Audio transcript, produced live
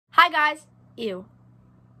Hi guys. Ew.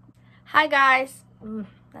 Hi guys.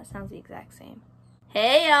 That sounds the exact same.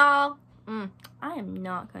 Hey y'all. I am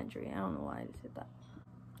not country. I don't know why I just said that.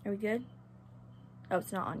 Are we good? Oh,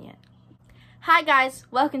 it's not on yet. Hi guys,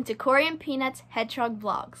 welcome to Corey and Peanut's Hedgehog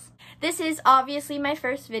Vlogs. This is obviously my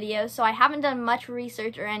first video, so I haven't done much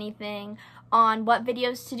research or anything on what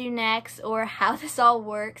videos to do next or how this all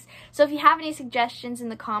works. So if you have any suggestions in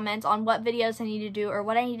the comments on what videos I need to do or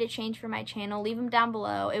what I need to change for my channel, leave them down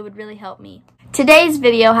below. It would really help me. Today's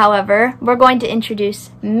video, however, we're going to introduce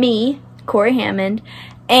me, Corey Hammond,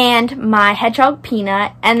 and my hedgehog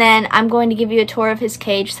Peanut, and then I'm going to give you a tour of his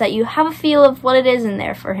cage so that you have a feel of what it is in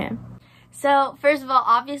there for him. So, first of all,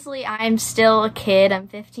 obviously I'm still a kid. I'm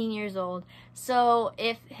 15 years old. So,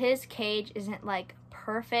 if his cage isn't like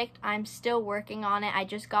perfect, I'm still working on it. I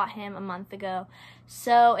just got him a month ago.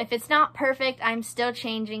 So, if it's not perfect, I'm still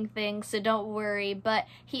changing things, so don't worry. But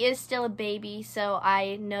he is still a baby, so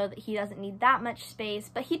I know that he doesn't need that much space.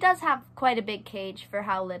 But he does have quite a big cage for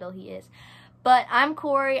how little he is. But I'm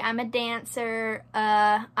Corey, I'm a dancer.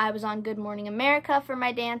 I was on Good Morning America for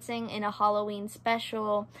my dancing in a Halloween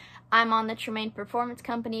special. I'm on the Tremaine Performance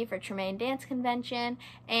Company for Tremaine Dance Convention,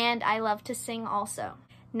 and I love to sing also.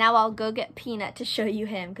 Now I'll go get Peanut to show you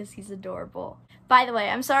him because he's adorable. By the way,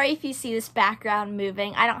 I'm sorry if you see this background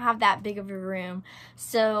moving. I don't have that big of a room,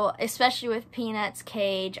 so especially with Peanut's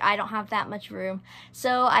cage, I don't have that much room.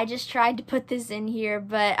 So I just tried to put this in here,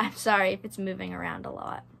 but I'm sorry if it's moving around a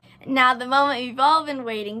lot. Now the moment you've all been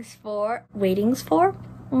waiting for.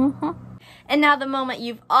 And now the moment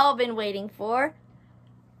you've all been waiting for.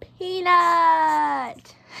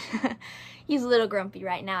 Peanut! He's a little grumpy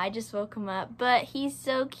right now. I just woke him up, but he's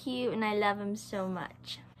so cute and I love him so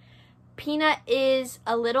much. Peanut is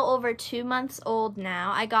a little over 2 months old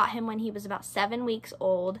now. I got him when he was about 7 weeks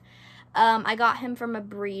old. I got him from a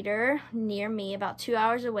breeder near me, about 2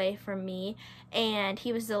 hours away from me, and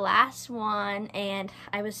he was the last one, and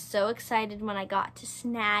I was so excited when I got to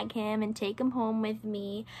snag him and take him home with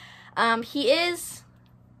me. He is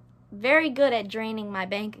very good at draining my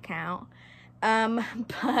bank account,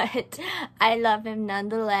 but I love him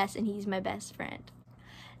nonetheless, and he's my best friend.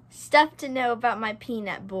 Stuff to know about my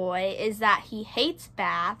Peanut boy is that he hates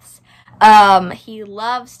baths, he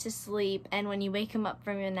loves to sleep, and when you wake him up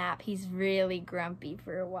from your nap, he's really grumpy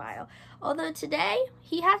for a while. Although today,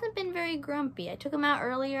 he hasn't been very grumpy. I took him out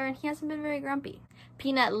earlier, and he hasn't been very grumpy.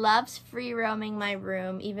 Peanut loves free roaming my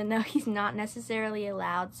room, even though he's not necessarily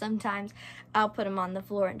allowed. Sometimes I'll put him on the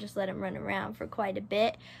floor and just let him run around for quite a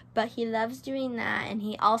bit, but he loves doing that, and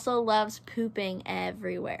he also loves pooping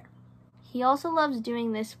everywhere. He also loves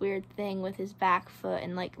doing this weird thing with his back foot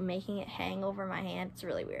and like making it hang over my hand. It's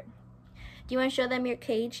really weird. Do you want to show them your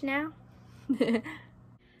cage now?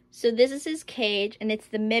 So this is his cage, and it's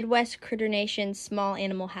the Midwest Critter Nation Small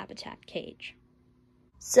Animal Habitat cage.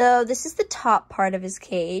 So this is the top part of his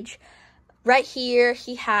cage. Right here,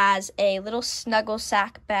 he has a little snuggle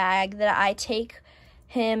sack bag that I take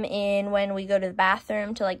him in when we go to the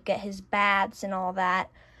bathroom to like get his baths and all that.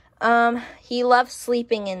 He loves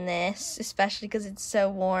sleeping in this, especially because it's so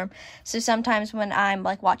warm. So sometimes when I'm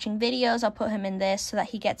like watching videos, I'll put him in this so that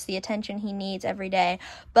he gets the attention he needs every day.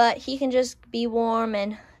 But he can just be warm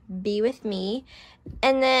and be with me.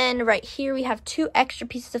 And then right here we have 2 extra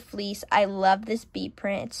pieces of fleece. I love this bee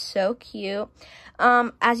print. It's so cute.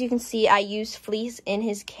 As you can see, I use fleece in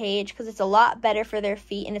his cage because it's a lot better for their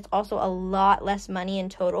feet, and it's also a lot less money in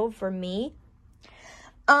total for me.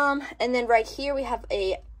 And then right here we have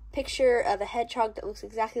a picture of a hedgehog that looks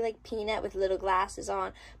exactly like Peanut with little glasses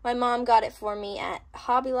on. My mom got it for me at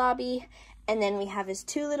Hobby Lobby. And then we have his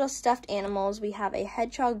 2 little stuffed animals. We have a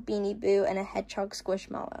hedgehog Beanie Boo and a hedgehog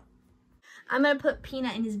Squishmallow. I'm going to put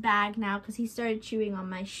Peanut in his bag now because he started chewing on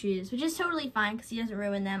my shoes, which is totally fine because he doesn't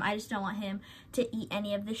ruin them. I just don't want him to eat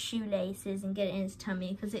any of the shoelaces and get it in his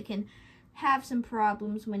tummy because it can have some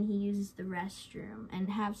problems when he uses the restroom and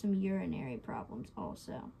have some urinary problems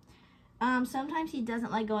also. Sometimes he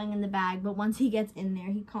doesn't like going in the bag, but once he gets in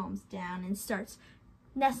there, he calms down and starts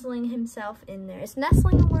nestling himself in there. Is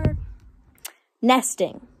nestling a word?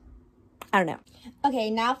 Nesting. I don't know.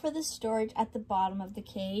 Okay, now for the storage at the bottom of the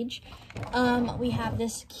cage. We have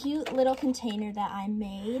this cute little container that I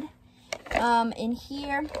made. In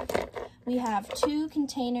here, we have 2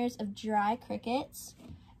 containers of dry crickets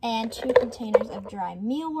and 2 containers of dry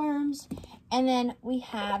mealworms. And then we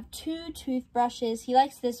have 2 toothbrushes. He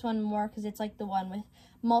likes this one more because it's like the one with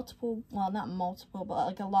multiple, well, not multiple, but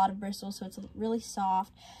like a lot of bristles, so it's really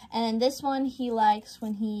soft. And then this one he likes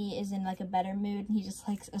when he is in like a better mood, and he just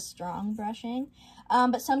likes a strong brushing.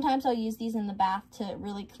 But sometimes I'll use these in the bath to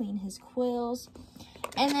really clean his quills.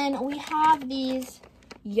 And then we have these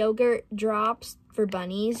yogurt drops for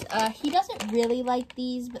bunnies. He doesn't really like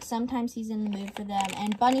these, but sometimes he's in the mood for them.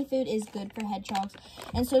 And bunny food is good for hedgehogs,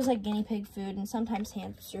 and so is like guinea pig food and sometimes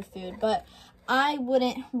hamster food. But I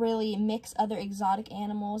wouldn't really mix other exotic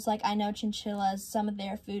animals. Like I know chinchillas, some of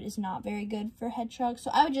their food is not very good for hedgehogs,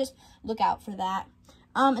 so I would just look out for that.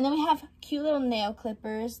 And then we have cute little nail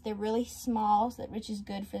clippers. They're really small, which is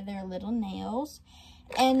good for their little nails.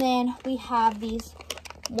 And then we have these,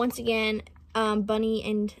 once again, bunny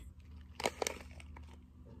and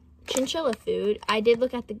chinchilla food. I did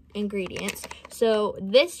look at the ingredients. So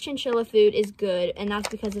this chinchilla food is good, and that's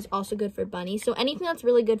because it's also good for bunnies. So anything that's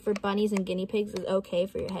really good for bunnies and guinea pigs is okay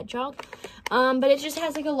for your hedgehog. But it just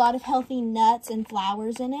has like a lot of healthy nuts and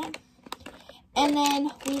flowers in it. And then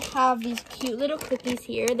we have these cute little cookies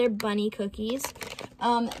here. They're bunny cookies.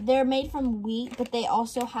 They're made from wheat, but they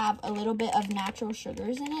also have a little bit of natural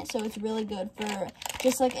sugars in it. So it's really good for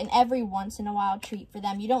just like an every once in a while treat for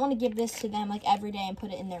them. You don't want to give this to them like every day and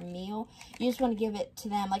put it in their meal. You just want to give it to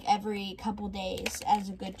them like every couple days as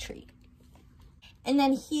a good treat. And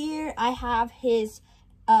then here I have his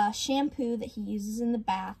shampoo that he uses in the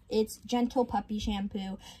bath. It's Gentle Puppy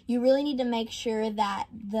Shampoo. You really need to make sure that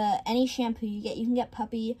any shampoo you get, you can get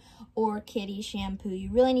puppy or kitty shampoo. You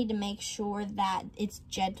really need to make sure that it's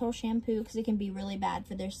gentle shampoo because it can be really bad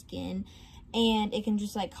for their skin and it can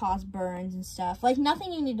just like cause burns and stuff. Like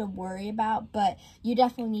nothing you need to worry about, but you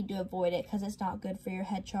definitely need to avoid it because it's not good for your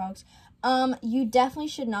hedgehogs. You definitely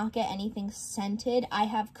should not get anything scented. I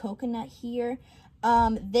have coconut here.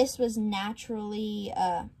 This was naturally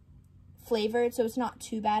flavored, so it's not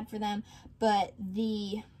too bad for them, but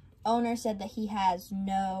the owner said that he has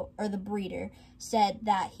no, or the breeder said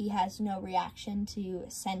that he has no reaction to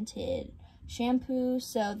scented shampoo,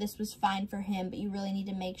 so this was fine for him. But you really need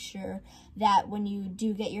to make sure that when you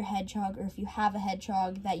do get your hedgehog, or if you have a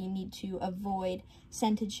hedgehog, that you need to avoid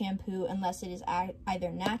scented shampoo unless it is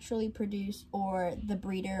either naturally produced or the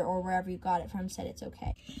breeder or wherever you got it from said it's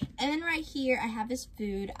okay. And then right here I have his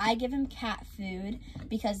food. I give him cat food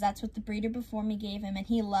because that's what the breeder before me gave him, and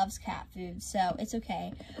he loves cat food, so it's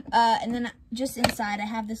okay. And then just inside I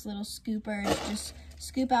have this little scooper. Just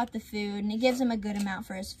scoop out the food, and it gives him a good amount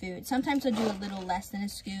for his food. Sometimes I'll do a little less than a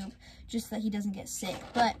scoop just so that he doesn't get sick,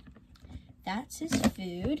 but that's his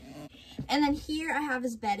food. And then here I have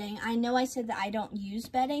his bedding. I know I said that I don't use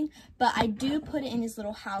bedding, but I do put it in his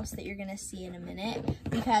little house that you're gonna see in a minute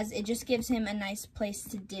because it just gives him a nice place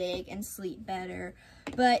to dig and sleep better.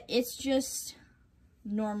 But it's just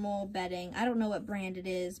normal bedding. I don't know what brand it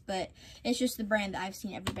is, but it's just the brand that I've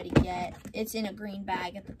seen everybody get. It's in a green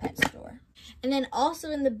bag at the pet store. And then also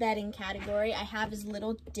in the bedding category, I have his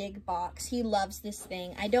little dig box. He loves this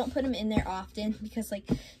thing. I don't put him in there often because like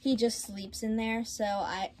he just sleeps in there, so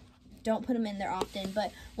I don't put him in there often.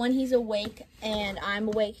 But when he's awake and I'm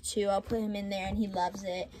awake too, I'll put him in there and he loves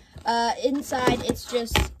it. Inside it's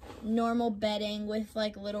just normal bedding with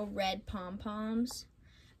like little red pom-poms.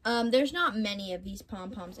 There's not many of these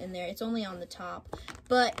pom-poms in there. It's only on the top.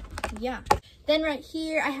 But, yeah. Then right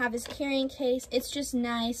here, I have his carrying case. It's just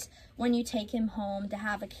nice when you take him home to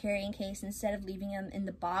have a carrying case instead of leaving him in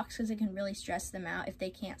the box because it can really stress them out if they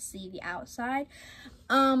can't see the outside.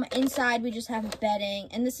 Inside, we just have bedding.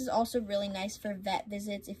 And this is also really nice for vet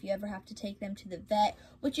visits if you ever have to take them to the vet,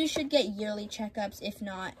 which you should get yearly checkups. If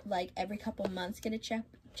not, like every couple months, get a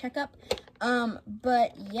checkup.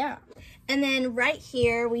 But yeah. And then right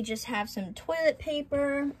here we just have some toilet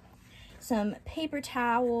paper, some paper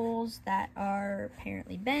towels that are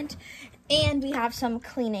apparently bent, and we have some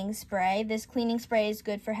cleaning spray. This cleaning spray is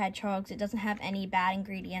good for hedgehogs. It doesn't have any bad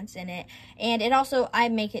ingredients in it, and it also, I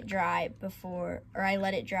make it dry before, or I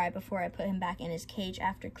let it dry before I put him back in his cage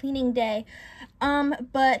after cleaning day.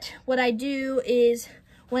 But what I do is,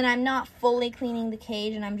 when I'm not fully cleaning the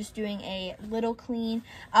cage and I'm just doing a little clean,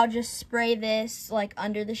 I'll just spray this like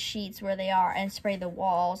under the sheets where they are and spray the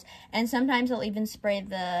walls. And sometimes I'll even spray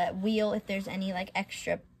the wheel if there's any like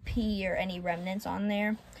extra pee or any remnants on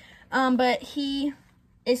there. But he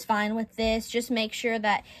is fine with this. Just make sure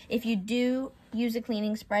that if you do use a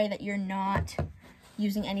cleaning spray that you're not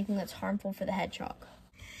using anything that's harmful for the hedgehog.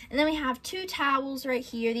 And then we have two towels right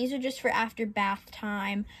here. These are just for after bath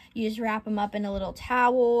time. You just wrap them up in a little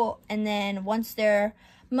towel, and then once they're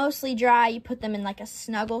mostly dry, you put them in like a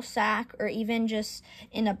snuggle sack or even just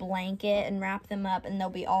in a blanket and wrap them up, and they'll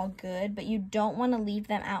be all good. But you don't want to leave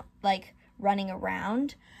them out like running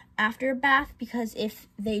around after a bath, because if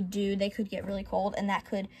they do, they could get really cold and that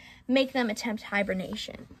could make them attempt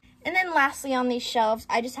hibernation. And then lastly on these shelves,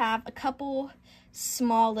 I just have a couple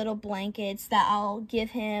small little blankets that I'll give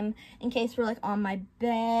him in case we're like on my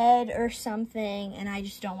bed or something and I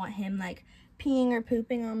just don't want him like peeing or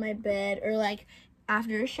pooping on my bed, or like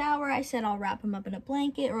after a shower, I said I'll wrap him up in a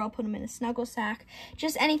blanket or I'll put him in a snuggle sack.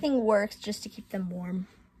 Just anything works just to keep them warm.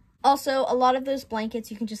 Also, a lot of those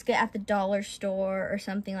blankets you can just get at the dollar store or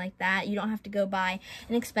something like that. You don't have to go buy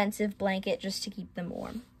an expensive blanket just to keep them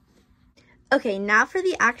warm. Okay, now for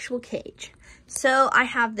the actual cage. So I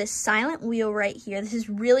have this silent wheel right here. This is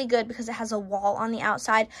really good because it has a wall on the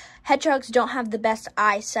outside. Hedgehogs don't have the best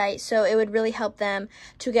eyesight, so it would really help them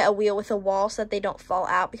to get a wheel with a wall so that they don't fall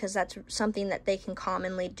out, because that's something that they can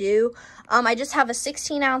commonly do. I just have a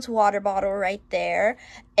 16-ounce water bottle right there,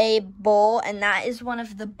 a bowl, and that is one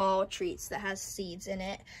of the ball treats that has seeds in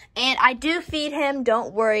it. And I do feed him,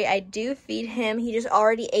 don't worry, I do feed him. He just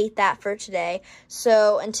already ate that for today.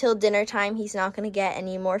 So until dinner time, he's not going to get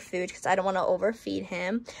any more food because I don't want to overfeed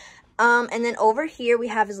him. And then over here we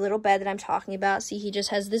have his little bed that I'm talking about. See, he just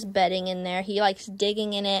has this bedding in there. He likes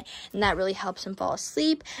digging in it, and that really helps him fall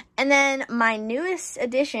asleep. And then my newest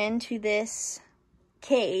addition to this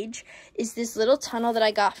cage is this little tunnel that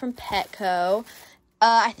I got from Petco.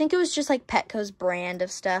 I think it was just like Petco's brand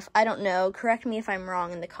of stuff. I don't know. Correct me if I'm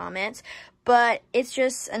wrong in the comments. But it's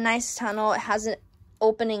just a nice tunnel. It has an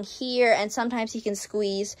opening here, and sometimes he can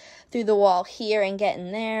squeeze through the wall here and get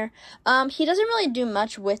in there. He doesn't really do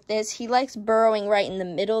much with this. He likes burrowing right in the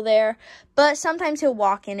middle there, but sometimes he'll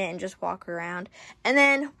walk in it and just walk around. And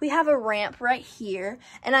then we have a ramp right here,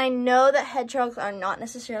 and I know that hedgehogs are not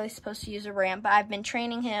necessarily supposed to use a ramp, but I've been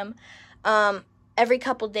training him every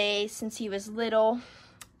couple days since he was little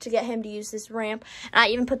to get him to use this ramp. And I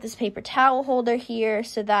even put this paper towel holder here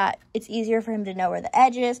so that it's easier for him to know where the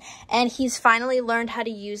edge is. And he's finally learned how to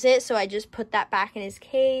use it, so I just put that back in his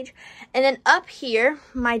cage. And then up here,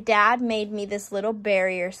 my dad made me this little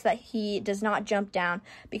barrier so that he does not jump down,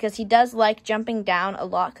 because he does like jumping down a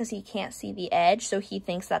lot because he can't see the edge, so he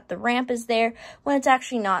thinks that the ramp is there when it's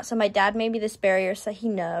actually not. So my dad made me this barrier so that he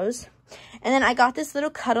knows. And then I got this little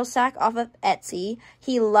cuddle sack off of Etsy.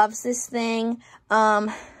 He loves this thing.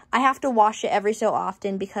 I have to wash it every so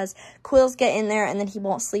often because quills get in there and then he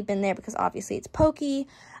won't sleep in there because obviously it's pokey.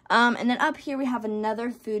 And then up here we have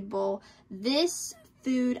another food bowl. This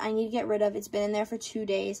food I need to get rid of. It's been in there for 2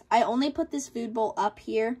 days. I only put this food bowl up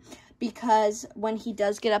here because when he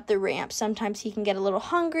does get up the ramp, sometimes he can get a little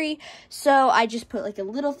hungry. So I just put like a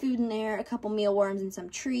little food in there, a couple mealworms and some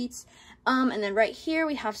treats. And then right here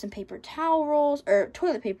we have some paper towel rolls, or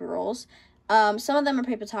toilet paper rolls. Some of them are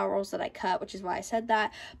paper towel rolls that I cut, which is why I said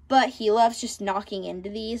that. But he loves just knocking into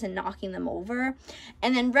these and knocking them over.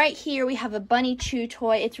 And then right here we have a bunny chew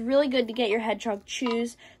toy. It's really good to get your hedgehog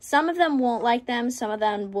chews. Some of them won't like them. Some of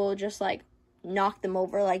them will just like knock them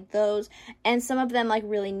over like those. And some of them like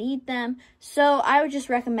really need them. So I would just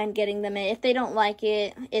recommend getting them in. If they don't like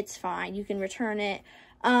it, it's fine. You can return it.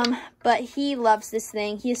 But he loves this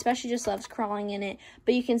thing. He especially just loves crawling in it.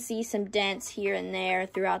 But you can see some dents here and there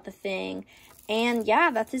throughout the thing. And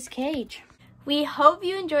yeah, that's his cage. We hope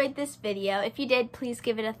you enjoyed this video. If you did, please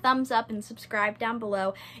give it a thumbs up and subscribe down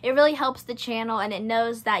below. It really helps the channel, and it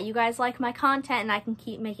knows that you guys like my content and I can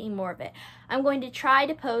keep making more of it. I'm going to try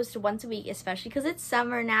to post once a week, especially because it's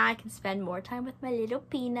summer now. I can spend more time with my little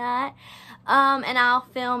Peanut. And I'll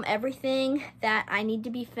film everything that I need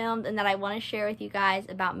to be filmed and that I want to share with you guys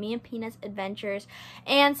about me and Peanut's adventures.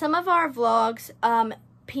 And some of our vlogs,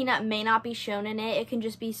 Peanut may not be shown in it. It can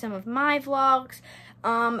just be some of my vlogs.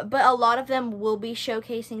 But a lot of them will be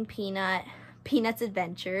showcasing Peanut's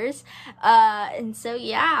adventures. And so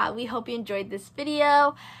yeah, we hope you enjoyed this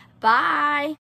video. Bye!